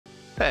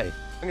Hey,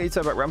 I'm going to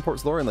tell you about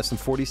Rampart's lore in less than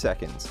 40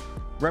 seconds.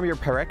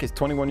 Rampart is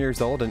 21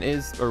 years old and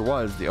is, or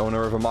was, the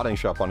owner of a modding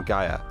shop on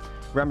Gaia.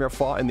 Rampart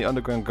fought in the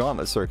underground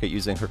gauntlet circuit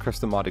using her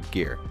custom modded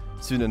gear.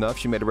 Soon enough,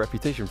 she made a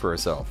reputation for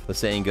herself. The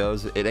saying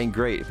goes, it ain't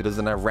great if it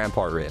doesn't have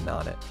Rampart written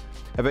on it.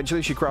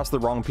 Eventually, she crossed the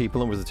wrong people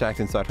and was attacked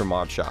inside her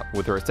mod shop,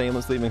 with her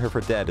assailants leaving her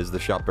for dead as the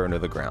shop burned to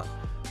the ground.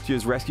 She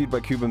was rescued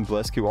by Cuban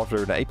Blisk, who offered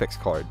her an Apex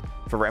card.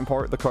 For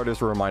Rampart, the card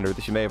is a reminder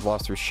that she may have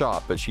lost her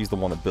shop, but she's the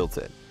one that built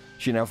it.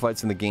 She now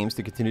fights in the games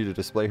to continue to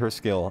display her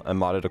skill and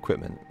modded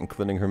equipment,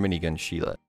 including her minigun Sheila.